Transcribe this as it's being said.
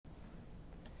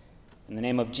In the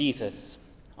name of Jesus,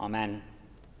 amen.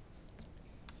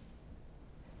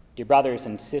 Dear brothers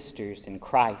and sisters in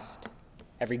Christ,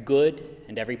 every good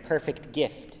and every perfect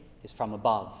gift is from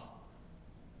above.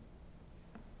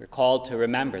 We're called to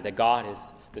remember that God is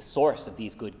the source of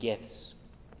these good gifts.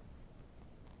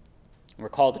 We're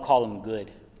called to call him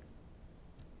good.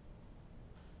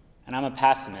 And I'm a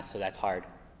pessimist, so that's hard.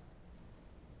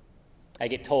 I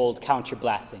get told, count your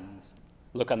blessings,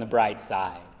 look on the bright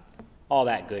side, all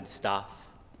that good stuff.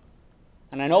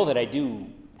 And I know that I do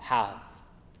have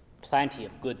plenty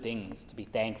of good things to be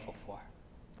thankful for.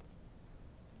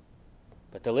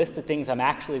 But the list of things I'm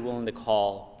actually willing to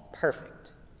call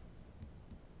perfect,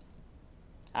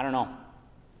 I don't know.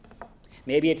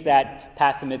 Maybe it's that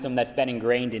pessimism that's been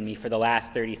ingrained in me for the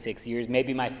last 36 years.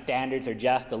 Maybe my standards are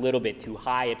just a little bit too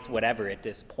high. It's whatever at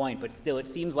this point. But still, it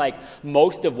seems like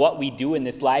most of what we do in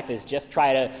this life is just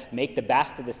try to make the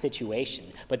best of the situation.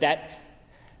 But that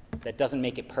doesn't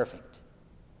make it perfect.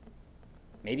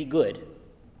 Maybe good.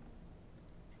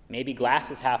 Maybe glass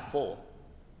is half full.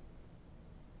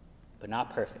 But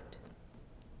not perfect.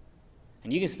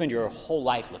 And you can spend your whole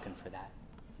life looking for that.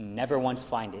 And never once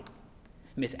find it.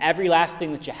 Miss every last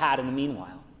thing that you had in the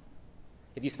meanwhile.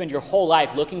 If you spend your whole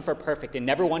life looking for perfect and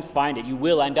never once find it, you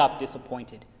will end up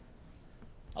disappointed,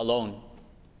 alone,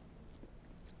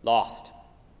 lost.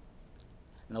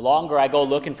 And the longer I go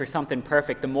looking for something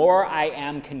perfect, the more I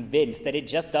am convinced that it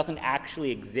just doesn't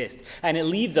actually exist. And it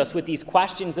leaves us with these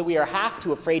questions that we are half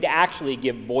too afraid to actually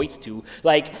give voice to.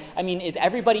 Is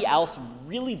everybody else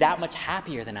really that much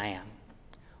happier than I am?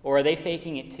 Or are they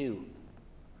faking it too?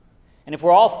 And if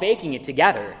we're all faking it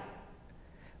together,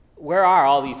 where are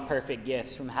all these perfect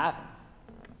gifts from heaven?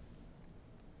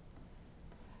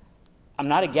 I'm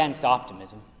not against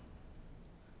optimism.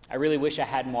 I really wish I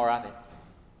had more of it.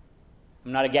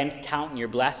 I'm not against counting your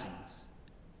blessings.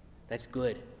 That's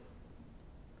good.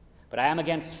 But I am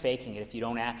against faking it if you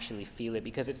don't actually feel it,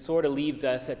 because it sort of leaves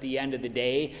us at the end of the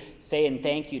day saying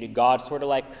thank you to God, sort of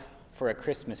like for a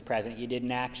Christmas present you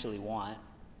didn't actually want.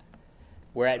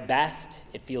 Where at best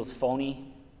it feels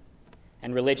phony,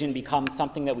 and religion becomes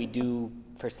something that we do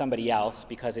for somebody else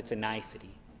because it's a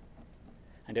nicety.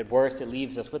 And at worst, it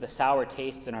leaves us with a sour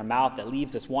taste in our mouth that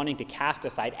leaves us wanting to cast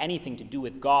aside anything to do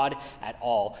with God at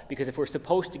all. Because if we're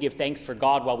supposed to give thanks for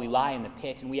God while we lie in the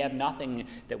pit, and we have nothing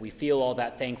that we feel all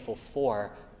that thankful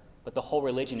for, but the whole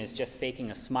religion is just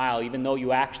faking a smile, even though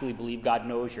you actually believe God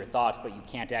knows your thoughts, but you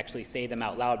can't actually say them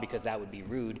out loud because that would be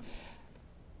rude,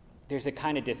 there's a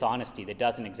kind of dishonesty that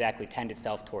doesn't exactly tend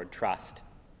itself toward trust.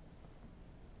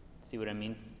 See what I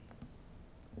mean?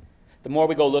 The more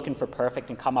we go looking for perfect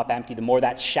and come up empty, the more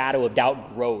that shadow of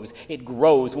doubt grows. It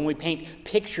grows when we paint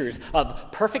pictures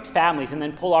of perfect families and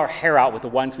then pull our hair out with the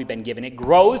ones we've been given. It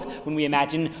grows when we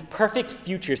imagine perfect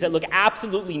futures that look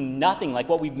absolutely nothing like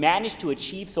what we've managed to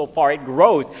achieve so far. It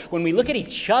grows when we look at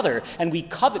each other and we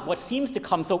covet what seems to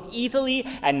come so easily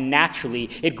and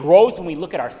naturally. It grows when we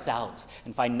look at ourselves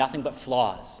and find nothing but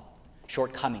flaws,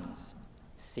 shortcomings,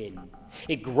 sin.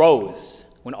 It grows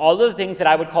when all of the things that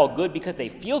I would call good because they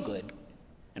feel good,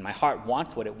 and my heart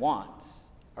wants what it wants,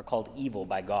 are called evil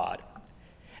by God.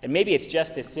 And maybe it's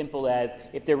just as simple as,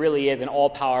 if there really is an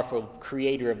all-powerful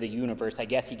creator of the universe, I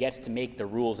guess he gets to make the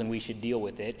rules and we should deal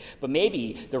with it. But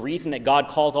maybe the reason that God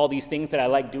calls all these things that I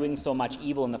like doing so much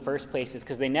evil in the first place is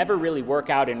because they never really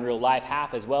work out in real life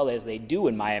half as well as they do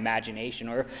in my imagination.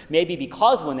 Or maybe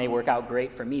because when they work out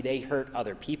great for me, they hurt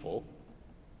other people.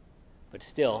 But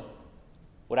still,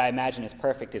 what I imagine is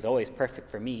perfect is always perfect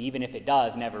for me, even if it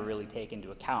does never really take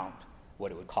into account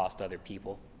what it would cost other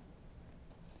people.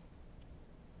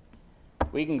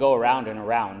 We can go around and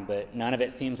around, but none of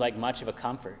it seems like much of a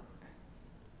comfort.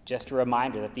 Just a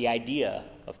reminder that the idea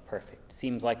of perfect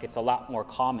seems like it's a lot more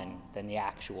common than the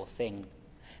actual thing.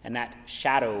 And that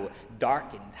shadow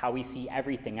darkens how we see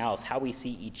everything else, how we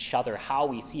see each other, how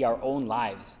we see our own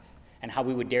lives, and how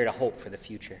we would dare to hope for the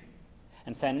future.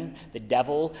 And then the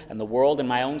devil and the world and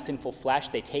my own sinful flesh,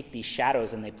 they take these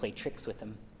shadows and they play tricks with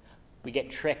them. We get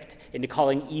tricked into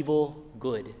calling evil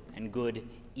good and good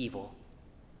evil.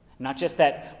 Not just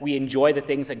that we enjoy the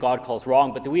things that God calls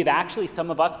wrong, but that we've actually, some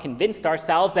of us, convinced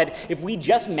ourselves that if we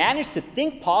just manage to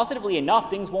think positively enough,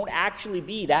 things won't actually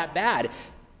be that bad.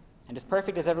 And as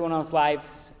perfect as everyone else's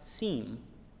lives seem,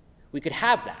 we could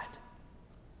have that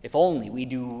if only we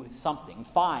do something,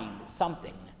 find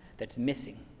something that's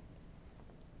missing.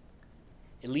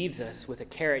 It leaves us with a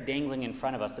carrot dangling in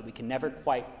front of us that we can never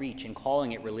quite reach and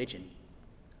calling it religion.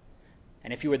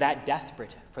 And if you were that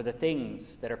desperate for the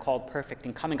things that are called perfect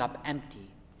and coming up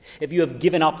empty, if you have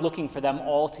given up looking for them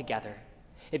altogether,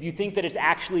 if you think that it's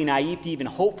actually naive to even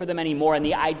hope for them anymore, and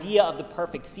the idea of the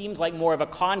perfect seems like more of a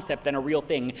concept than a real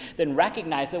thing, then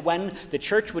recognize that when the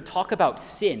church would talk about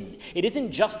sin, it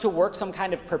isn't just to work some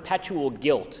kind of perpetual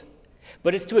guilt,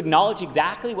 but it's to acknowledge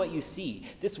exactly what you see.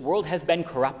 This world has been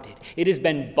corrupted. It has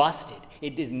been busted.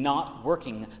 It is not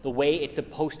working the way it's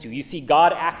supposed to. You see,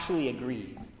 God actually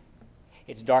agrees.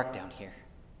 It's dark down here.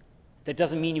 That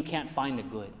doesn't mean you can't find the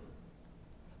good,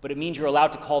 but it means you're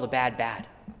allowed to call the bad bad.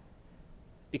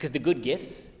 Because the good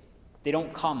gifts, they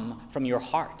don't come from your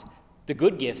heart. The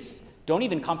good gifts don't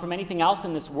even come from anything else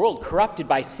in this world corrupted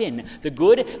by sin. The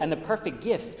good and the perfect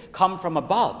gifts come from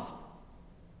above.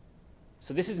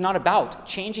 So this is not about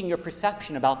changing your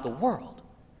perception about the world.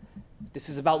 This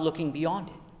is about looking beyond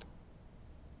it.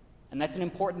 And that's an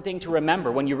important thing to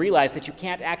remember when you realize that you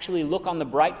can't actually look on the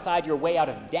bright side your way out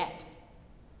of debt,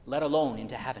 let alone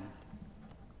into heaven.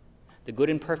 The good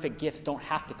and perfect gifts don't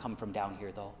have to come from down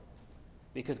here, though,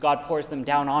 because God pours them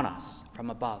down on us from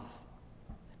above.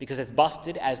 Because as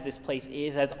busted as this place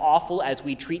is, as awful as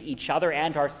we treat each other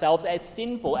and ourselves, as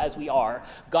sinful as we are,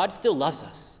 God still loves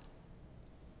us.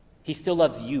 He still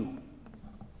loves you.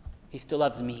 He still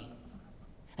loves me.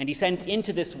 And he sends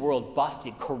into this world,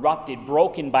 busted, corrupted,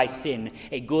 broken by sin,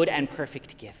 a good and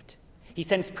perfect gift. He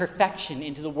sends perfection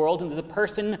into the world, into the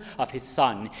person of his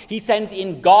Son. He sends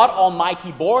in God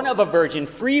Almighty, born of a virgin,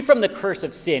 free from the curse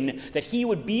of sin, that he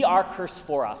would be our curse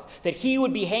for us, that he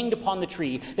would be hanged upon the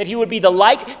tree, that he would be the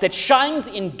light that shines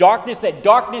in darkness, that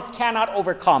darkness cannot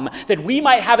overcome, that we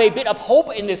might have a bit of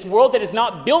hope in this world that is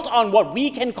not built on what we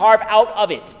can carve out of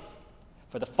it.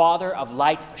 For the Father of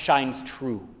lights shines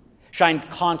true, shines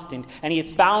constant, and he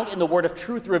is found in the word of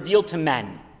truth revealed to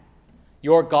men.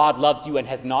 Your God loves you and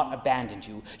has not abandoned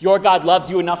you. Your God loves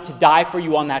you enough to die for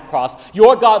you on that cross.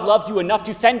 Your God loves you enough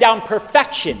to send down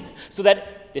perfection so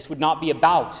that this would not be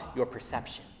about your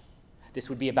perception. This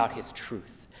would be about his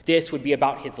truth. This would be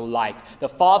about his life. The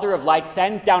Father of light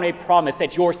sends down a promise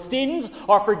that your sins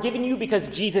are forgiven you because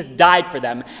Jesus died for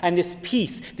them. And this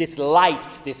peace, this light,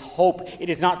 this hope, it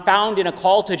is not found in a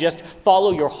call to just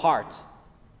follow your heart,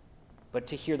 but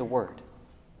to hear the word,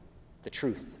 the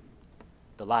truth,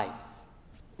 the life.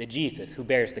 The Jesus who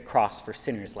bears the cross for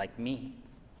sinners like me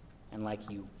and like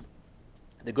you.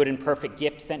 The good and perfect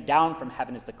gift sent down from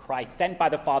heaven is the Christ, sent by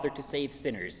the Father to save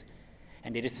sinners.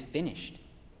 And it is finished.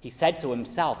 He said so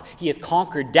himself. He has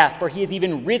conquered death, for he has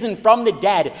even risen from the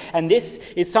dead. And this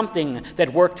is something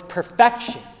that worked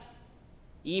perfection,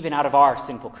 even out of our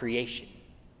sinful creation,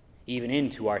 even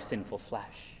into our sinful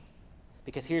flesh.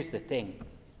 Because here's the thing.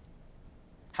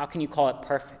 How can you call it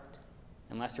perfect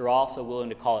unless you're also willing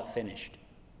to call it finished?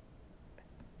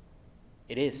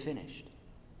 It is finished.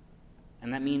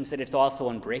 And that means that it's also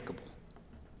unbreakable.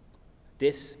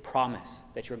 This promise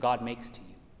that your God makes to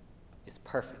you is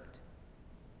perfect.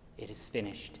 It is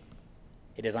finished.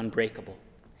 It is unbreakable.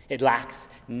 It lacks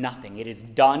nothing. It is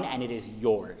done and it is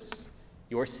yours.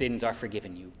 Your sins are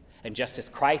forgiven you. And just as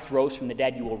Christ rose from the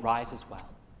dead, you will rise as well.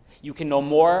 You can no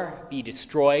more be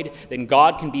destroyed than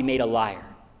God can be made a liar.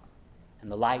 And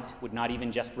the light would not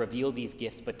even just reveal these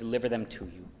gifts, but deliver them to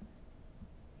you.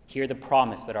 Hear the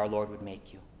promise that our Lord would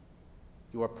make you.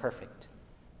 You are perfect,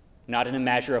 not in a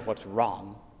measure of what's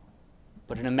wrong,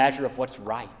 but in a measure of what's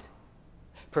right.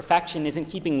 Perfection isn't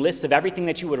keeping lists of everything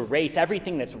that you would erase,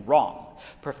 everything that's wrong.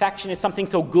 Perfection is something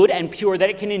so good and pure that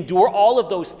it can endure all of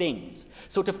those things.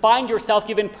 So to find yourself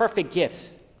given perfect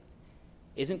gifts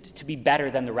isn't to be better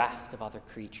than the rest of other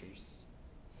creatures,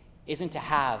 isn't to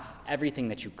have everything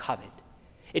that you covet.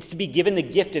 It's to be given the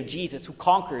gift of Jesus, who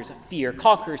conquers fear,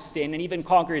 conquers sin, and even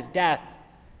conquers death.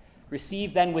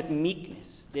 Receive then with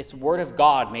meekness this word of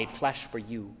God made flesh for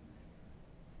you.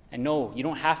 And no, you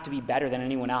don't have to be better than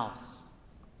anyone else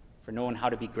for knowing how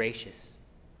to be gracious.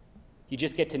 You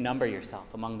just get to number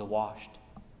yourself among the washed,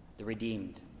 the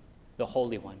redeemed, the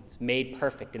holy ones, made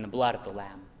perfect in the blood of the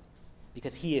Lamb,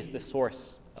 because he is the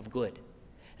source of good.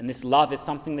 And this love is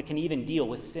something that can even deal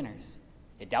with sinners.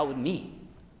 It dealt with me.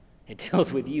 It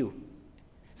deals with you.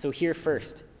 So hear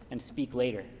first and speak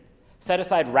later. Set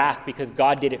aside wrath because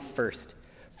God did it first.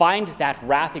 Find that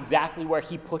wrath exactly where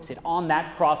he puts it, on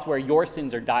that cross where your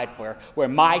sins are died for, where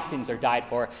my sins are died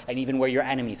for, and even where your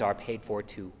enemies are paid for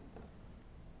too.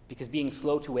 Because being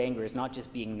slow to anger is not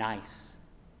just being nice.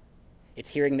 It's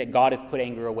hearing that God has put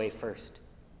anger away first.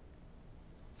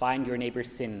 Find your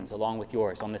neighbor's sins along with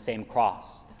yours on the same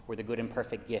cross where the good and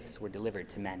perfect gifts were delivered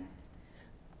to men.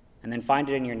 And then find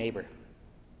it in your neighbor,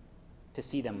 to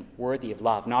see them worthy of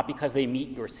love, not because they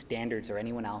meet your standards or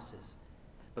anyone else's,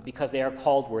 but because they are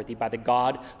called worthy by the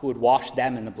God who would wash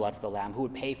them in the blood of the Lamb, who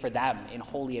would pay for them in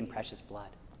holy and precious blood.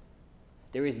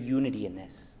 There is unity in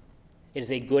this. It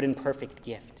is a good and perfect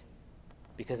gift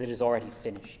because it is already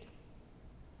finished,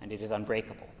 and it is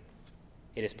unbreakable.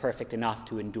 It is perfect enough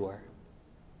to endure,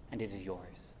 and it is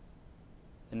yours.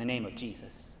 In the name of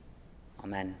Jesus,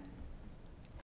 amen.